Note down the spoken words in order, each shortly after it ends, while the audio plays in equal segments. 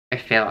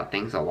fail at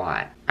things a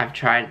lot. I've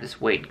tried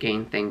this weight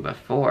gain thing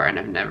before and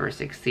I've never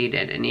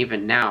succeeded, and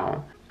even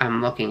now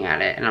I'm looking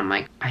at it and I'm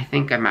like, I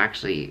think I'm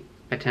actually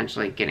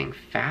potentially getting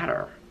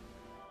fatter.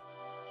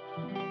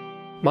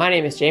 My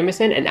name is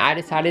Jameson, and I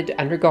decided to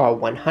undergo a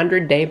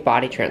 100-day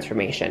body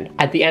transformation.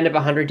 At the end of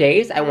 100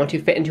 days, I want to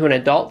fit into an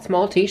adult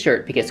small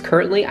t-shirt because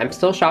currently I'm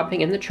still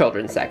shopping in the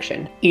children's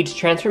section. Each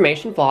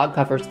transformation vlog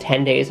covers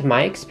 10 days of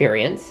my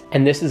experience,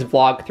 and this is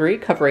vlog 3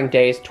 covering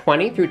days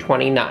 20 through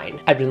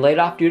 29. I've been laid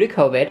off due to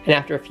COVID, and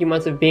after a few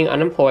months of being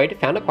unemployed,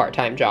 found a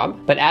part-time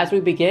job. But as we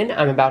begin,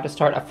 I'm about to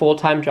start a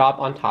full-time job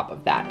on top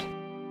of that.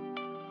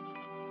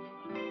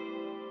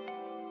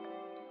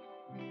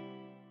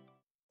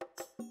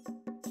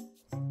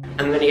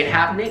 I'm gonna get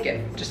half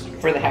naked, just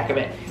for the heck of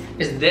it.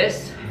 Is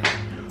this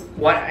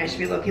what I should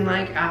be looking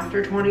like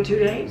after 22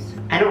 days?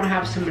 I don't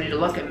have somebody to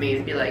look at me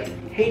and be like,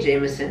 hey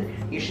Jameson,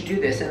 you should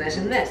do this and this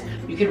and this.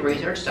 You can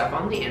research stuff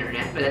on the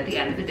internet, but at the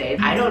end of the day,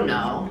 I don't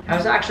know. I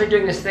was actually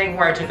doing this thing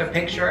where I took a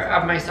picture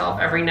of myself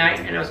every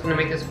night and I was gonna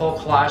make this whole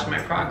collage of my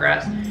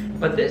progress.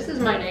 But this is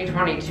my day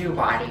 22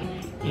 body,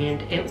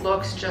 and it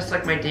looks just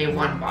like my day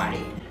 1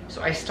 body.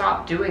 So I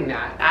stopped doing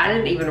that. I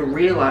didn't even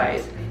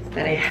realize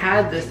that I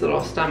had this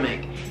little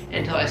stomach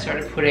until I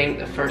started putting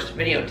the first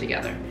video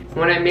together.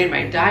 When I made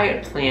my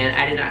diet plan,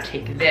 I did not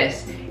take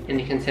this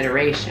into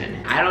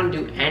consideration. I don't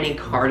do any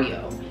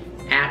cardio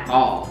at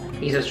all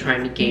because I was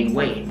trying to gain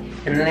weight.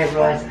 And then I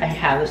realized I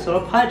have this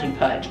little pudgy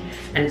pudge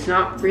and it's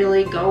not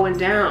really going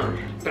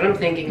down. But I'm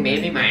thinking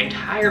maybe my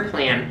entire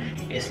plan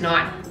is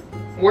not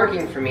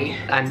working for me.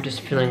 I'm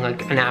just feeling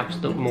like an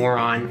absolute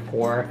moron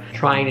for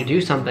trying to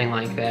do something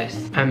like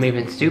this. I'm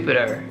even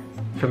stupider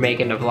for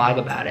making a vlog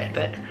about it,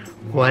 but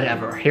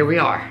whatever, here we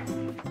are.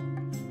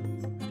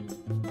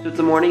 So it's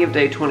the morning of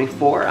day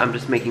 24, I'm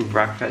just making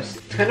breakfast.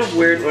 It's kind of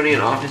weird running an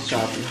office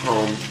job from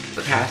home.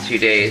 The past few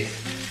days,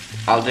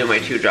 I'll do my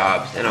 2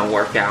 jobs and I'll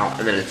work out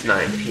and then it's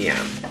 9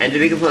 p.m. And to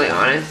be completely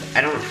honest,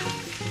 I don't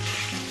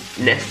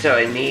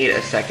necessarily need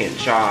a second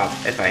job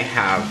if I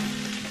have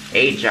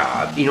a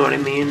job, you know what I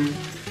mean?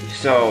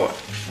 So,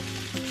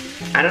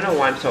 I don't know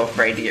why I'm so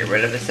afraid to get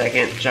rid of the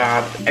second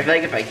job. I feel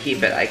like if I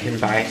keep it, I can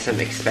buy some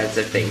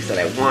expensive things that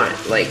I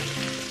want, like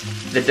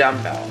the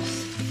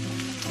dumbbells.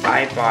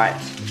 I bought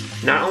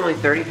not only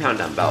 30-pound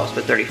dumbbells,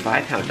 but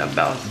 35-pound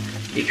dumbbells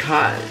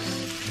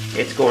because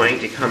it's going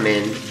to come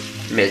in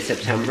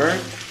mid-September,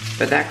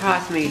 but that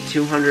cost me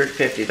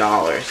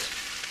 $250.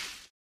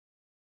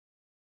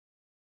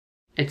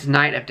 It's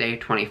night of day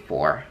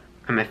 24.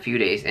 I'm a few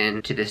days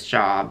into this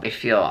job. I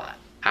feel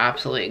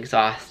absolutely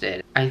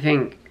exhausted. I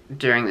think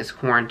during this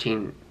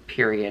quarantine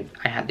period,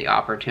 I had the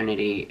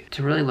opportunity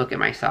to really look at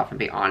myself and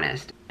be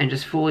honest and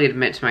just fully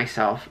admit to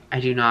myself, I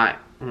do not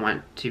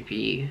want to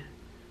be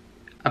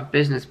a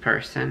business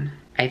person.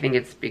 I think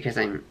it's because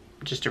I'm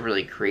just a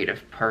really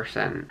creative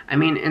person. I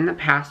mean, in the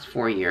past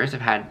 4 years,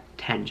 I've had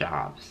 10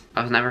 jobs.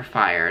 I was never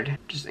fired,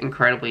 just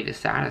incredibly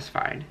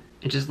dissatisfied.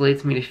 It just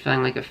leads me to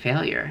feeling like a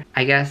failure.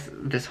 I guess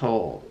this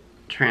whole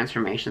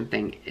transformation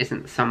thing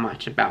isn't so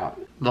much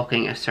about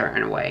looking a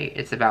certain way.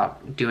 It's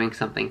about doing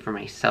something for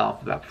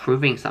myself, about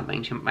proving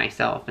something to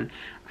myself, and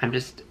I'm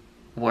just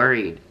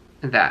worried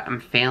that I'm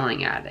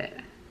failing at it.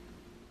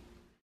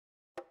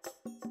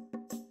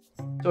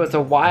 So it's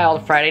a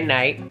wild Friday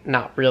night.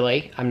 Not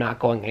really. I'm not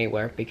going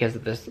anywhere because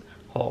of this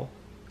whole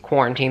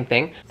quarantine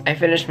thing. I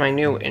finished my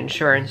new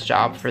insurance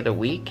job for the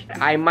week.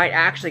 I might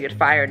actually get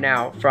fired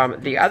now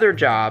from the other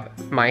job,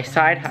 my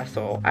side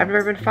hustle. I've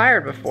never been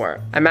fired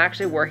before. I'm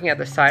actually working at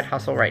the side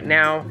hustle right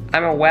now.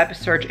 I'm a web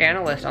search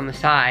analyst on the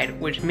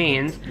side, which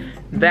means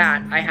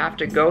that I have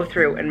to go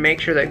through and make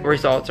sure that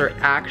results are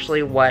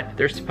actually what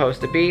they're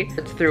supposed to be.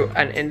 It's through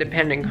an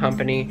independent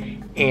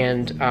company,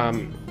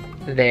 and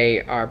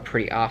they are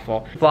pretty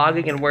awful.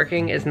 Vlogging and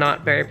working is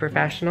not very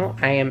professional.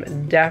 I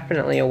am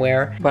definitely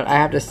aware, but I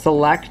have to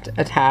select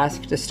a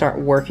task to start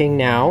working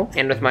now.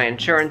 And with my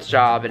insurance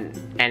job and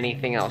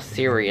anything else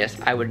serious,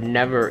 I would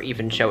never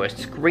even show a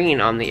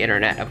screen on the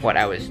internet of what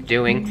I was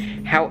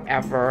doing.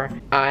 However,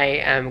 I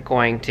am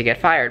going to get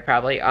fired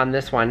probably on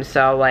this one,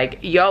 so like,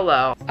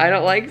 YOLO. I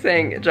don't like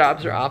saying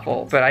jobs are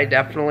awful, but I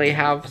definitely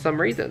have some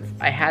reasons.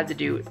 I had to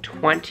do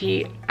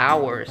 20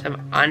 hours of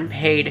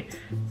unpaid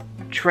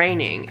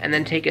training and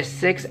then take a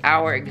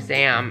 6-hour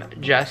exam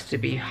just to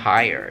be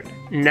hired.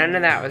 None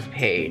of that was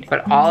paid,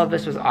 but all of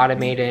this was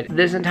automated.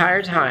 This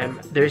entire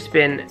time, there's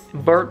been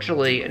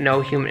virtually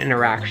no human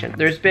interaction.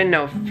 There's been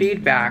no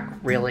feedback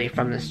really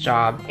from this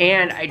job,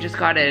 and I just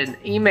got an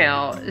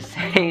email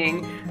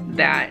saying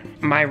that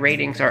my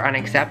ratings are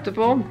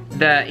unacceptable.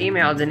 The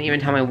email didn't even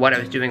tell me what I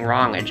was doing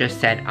wrong. It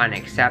just said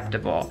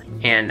unacceptable,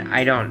 and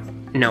I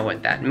don't know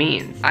what that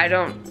means. I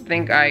don't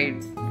think I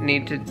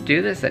need to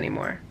do this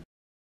anymore.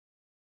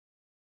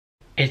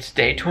 It's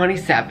day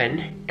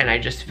 27, and I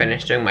just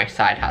finished doing my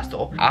side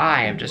hustle.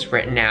 I have just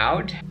written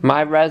out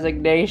my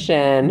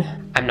resignation.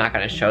 I'm not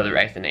gonna show the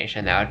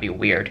resignation, that would be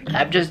weird.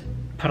 I've just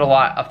put a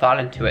lot of thought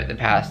into it the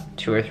past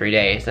 2 or 3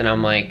 days, and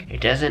I'm like, it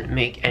doesn't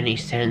make any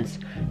sense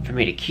for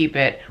me to keep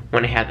it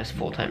when I have this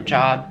full-time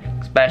job,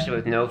 especially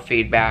with no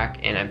feedback,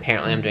 and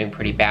apparently I'm doing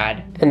pretty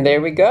bad. And there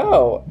we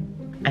go.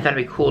 I thought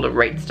it'd be cool to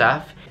rate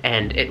stuff,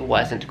 and it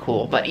wasn't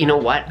cool, but you know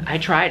what? I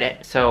tried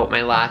it. So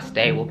my last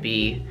day will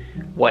be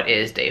what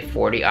is day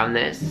 40 on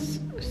this,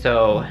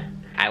 so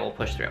I will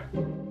push through.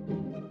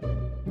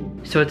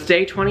 So it's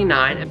day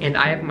 29, and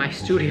I have my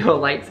studio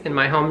lights in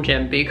my home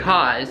gym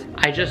because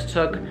I just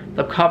took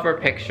the cover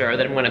picture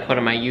that I'm gonna put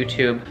on my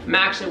YouTube. I'm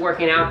actually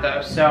working out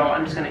though, so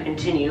I'm just gonna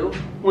continue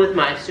with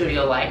my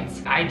studio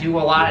lights. I do a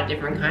lot of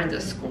different kinds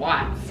of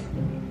squats.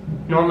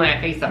 Normally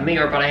I face the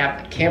mirror, but I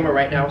have the camera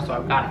right now, so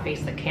I've gotta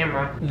face the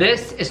camera.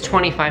 This is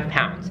 25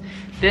 pounds.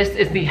 This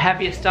is the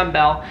heaviest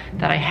dumbbell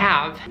that I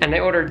have, and I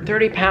ordered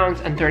 30 pounds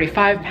and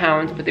 35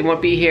 pounds, but they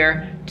won't be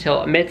here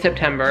till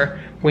mid-September,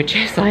 which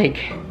is like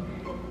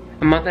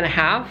a month and a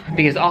half,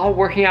 because all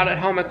working out at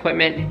home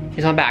equipment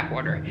is on back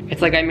order.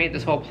 It's like I made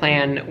this whole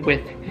plan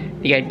with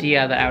the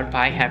idea that I would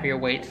buy heavier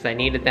weights as I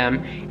needed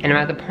them, and I'm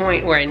at the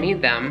point where I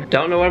need them.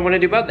 Don't know what I'm gonna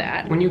do about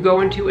that. When you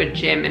go into a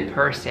gym in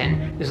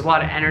person, there's a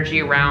lot of energy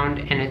around,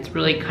 and it's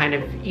really kind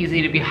of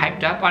easy to be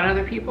hyped up on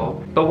other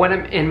people. But when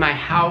I'm in my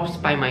house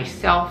by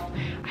myself,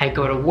 I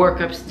go to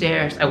work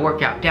upstairs, I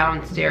work out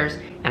downstairs,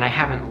 and I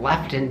haven't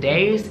left in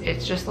days.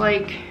 It's just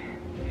like,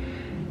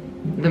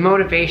 the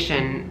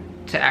motivation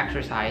to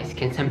exercise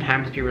can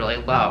sometimes be really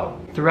low.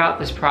 Throughout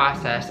this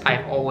process,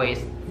 I've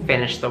always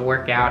finished the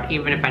workout,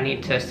 even if I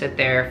need to sit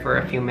there for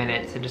a few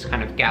minutes and just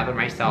kind of gather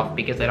myself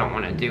because I don't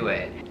want to do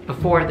it.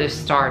 Before this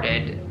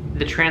started,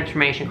 the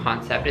transformation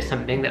concept is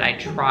something that I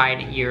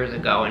tried years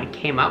ago and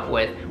came up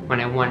with when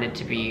I wanted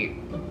to be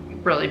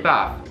really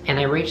buff. And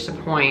I reached a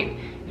point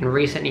in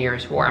recent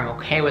years where I'm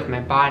okay with my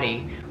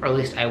body, or at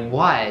least I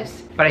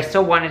was, but I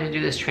still wanted to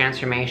do this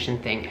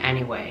transformation thing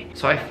anyway.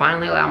 So I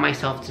finally allow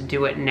myself to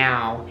do it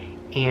now,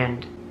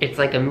 and it's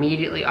like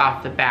immediately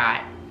off the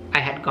bat, I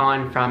had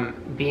gone from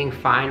being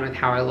fine with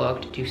how I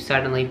looked to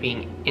suddenly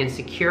being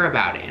insecure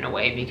about it in a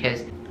way,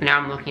 because now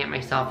I'm looking at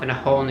myself in a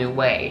whole new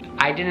way.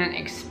 I didn't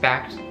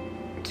expect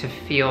to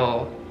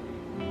feel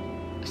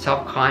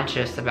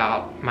self-conscious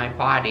about my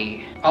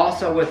body.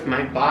 Also with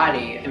my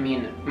body, I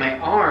mean, my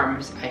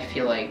arms, I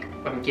feel like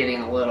I'm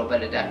getting a little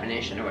bit of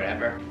definition or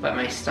whatever, but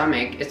my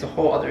stomach is a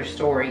whole other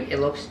story. It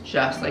looks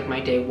just like my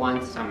day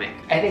 1 stomach.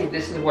 I think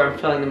this is where I'm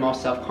feeling the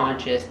most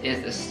self-conscious,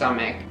 is the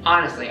stomach.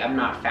 Honestly, I'm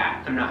not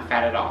fat. I'm not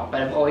fat at all,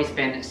 but I've always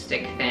been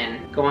stick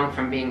thin. Going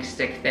from being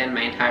stick thin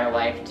my entire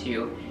life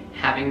to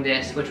having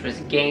this, which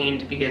was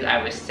gained because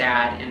I was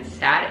sad, and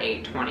sad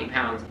ate 20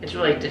 pounds. It's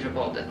really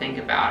difficult to think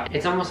about.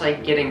 It's almost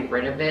like getting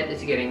rid of it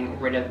is getting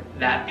rid of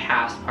that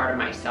past part of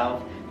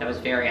myself that was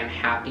very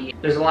unhappy.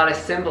 There's a lot of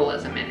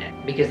symbolism in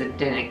it because it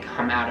didn't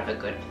come out of a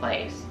good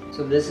place.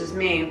 So this is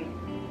me,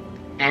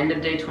 end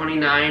of day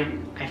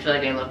 29. I feel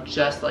like I look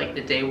just like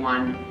the day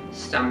 1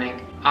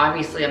 stomach.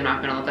 Obviously, I'm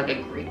not gonna look like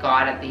a Greek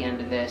god at the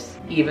end of this,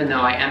 even though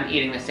I am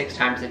eating this 6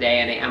 times a day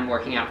and I am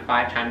working out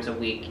 5 times a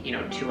week, you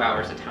know, 2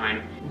 hours a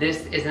time.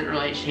 This isn't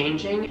really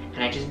changing,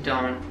 and I just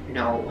don't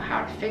know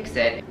how to fix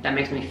it. That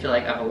makes me feel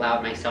like I've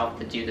allowed myself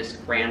to do this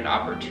grand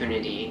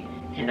opportunity,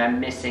 and I'm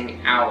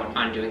missing out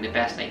on doing the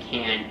best I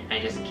can, and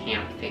I just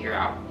can't figure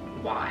out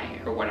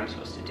why or what I'm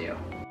supposed to do.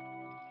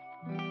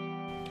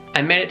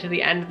 I made it to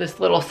the end of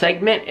this little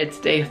segment. It's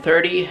day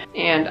 30,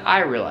 and I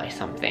realized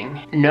something.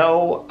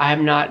 No,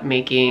 I'm not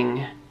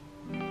making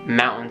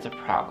mountains of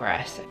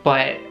progress,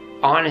 but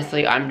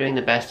honestly, I'm doing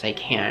the best I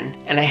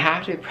can, and I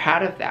have to be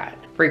proud of that.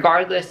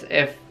 Regardless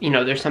if, you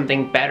know, there's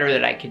something better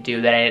that I could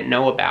do that I didn't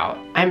know about,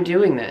 I'm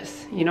doing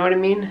this, you know what I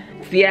mean?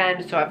 It's the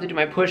end, so I have to do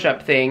my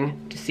push-up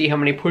thing to see how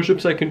many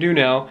push-ups I can do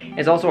now.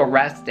 It's also a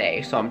rest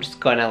day, so I'm just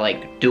gonna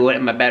like do it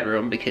in my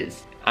bedroom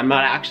because I'm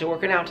not actually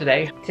working out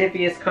today.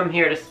 Tippy has come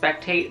here to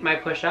spectate my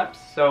push-ups,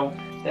 so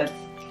that's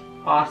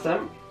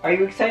awesome. Are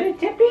you excited,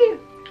 Tippy?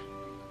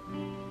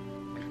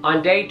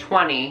 On day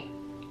 20,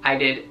 I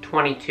did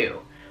 22.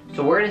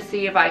 So we're gonna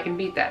see if I can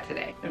beat that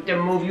today. I have to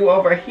move you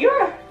over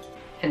here.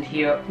 And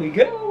here we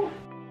go.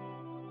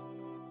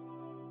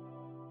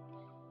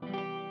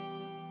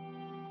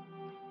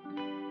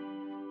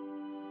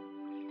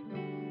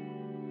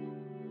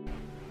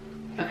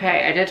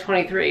 Okay, I did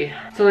 23.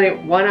 It's only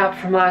 1 up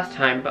from last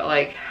time, but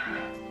like,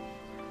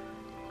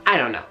 I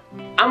don't know.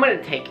 I'm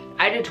gonna take it.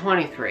 I did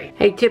 23.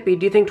 Hey Tippy,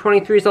 do you think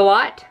 23 is a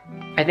lot?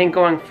 I think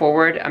going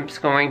forward, I'm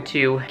just going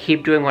to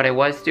keep doing what I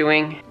was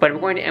doing, but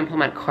I'm going to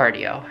implement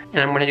cardio. And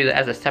I'm gonna do that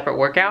as a separate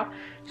workout.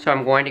 So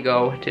I'm going to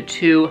go to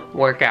 2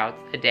 workouts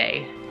a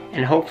day.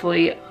 And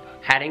hopefully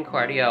adding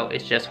cardio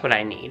is just what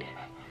I need.